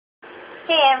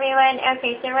Hey everyone,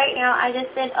 okay, so right now I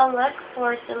just did a look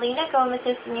for Selena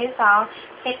Gomez's new song,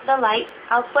 Hit the Light.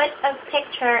 I'll put a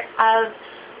picture of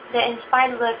the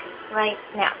inspired look right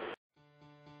now.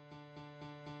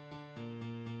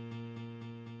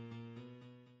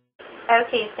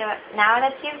 Okay, so now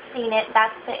that you've seen it,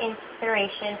 that's the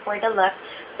inspiration for the look.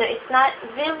 So it's not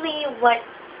really what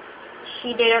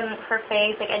she did on her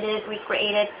face, like I didn't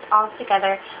recreate it all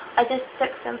together. I just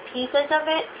took some pieces of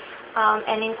it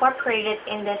and incorporated it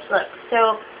in this look.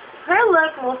 So her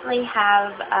look mostly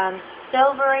have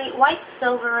white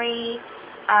silvery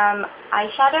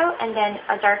eyeshadow and then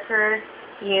a darker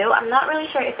hue. I'm not really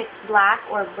sure if it's black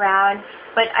or brown,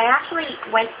 but I actually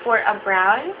went for a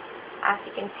brown, as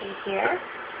you can see here.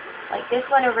 Like this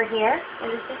one over here.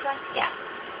 Is this one? Yeah.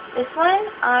 This one,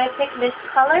 I picked this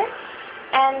color.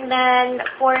 And then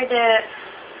for the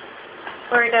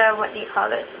what do you call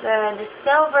this? The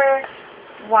silver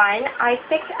one, I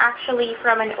picked actually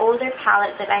from an older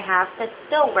palette that I have that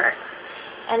still works.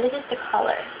 And this is the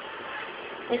color.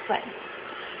 This one.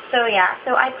 So yeah,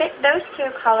 so I picked those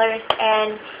two colors,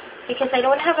 and because I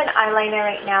don't have an eyeliner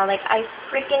right now, like I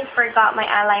freaking forgot my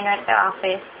eyeliner at the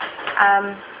office.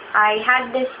 I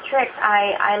had this trick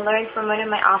I learned from one of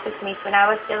my office mates when I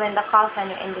was still in the call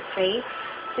center industry,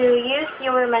 to use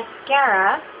your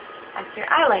mascara as your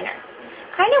eyeliner.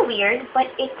 Kind of weird, but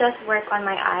it does work on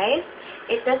my eyes.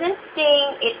 It doesn't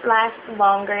sting, it lasts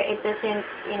longer, it doesn't,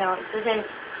 it doesn't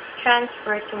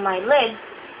transfer to my lids,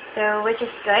 so which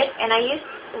is good. And I used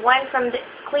one from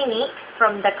Clinique,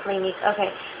 and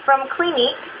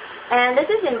this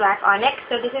is in black onyx,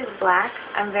 so this is black.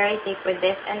 I'm very safe with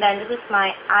this. And then this is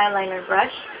my eyeliner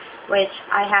brush, which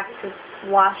I have to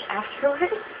wash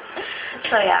afterwards.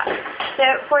 So yeah. So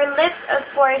for lips, of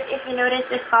course, if you notice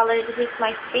this color, this is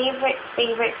my favorite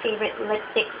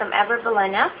lipstick from Ever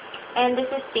Balena, and this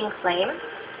is Pink Flame.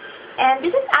 And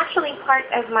this is actually part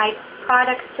of my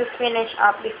products to finish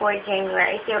up before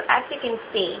January. So as you can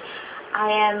see, I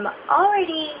am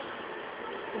already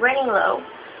running low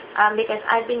because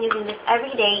I've been using this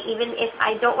every day. Even if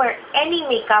I don't wear any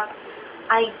makeup,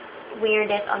 I wear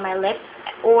this on my lips,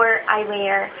 or I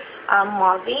wear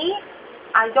Mauve.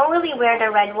 I don't really wear the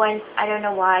red ones. I don't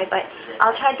know why, but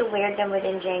I'll try to wear them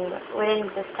within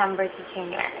December to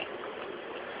January.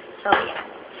 So yeah,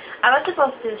 I was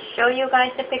supposed to show you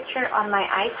guys the picture on my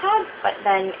iPad, but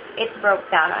then it broke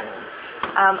down on me.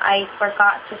 I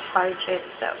forgot to charge it,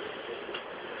 so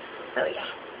yeah.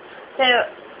 So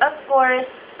of course,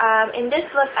 in this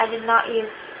look, I did not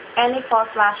use any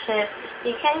false lashes.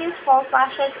 You can use false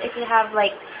lashes if you have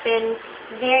like thin,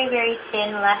 very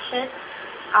thin lashes.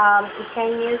 You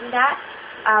can use that,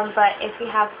 but if you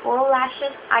have full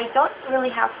lashes, I don't really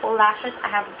have full lashes, I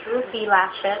have droopy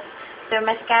lashes, so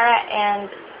mascara and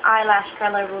eyelash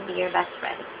curler will be your best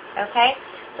friend, okay?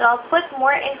 So I'll put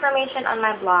more information on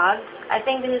my blog. I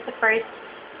think this is the first,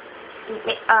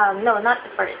 no, not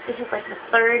the first, this is like the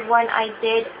third one I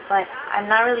did, but I'm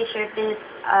not really sure if this is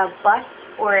a bust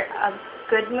or a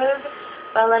good move,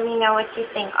 but let me know what you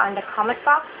think on the comment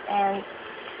box, and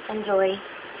enjoy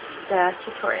the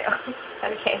tutorial.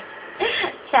 Okay.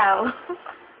 Ciao.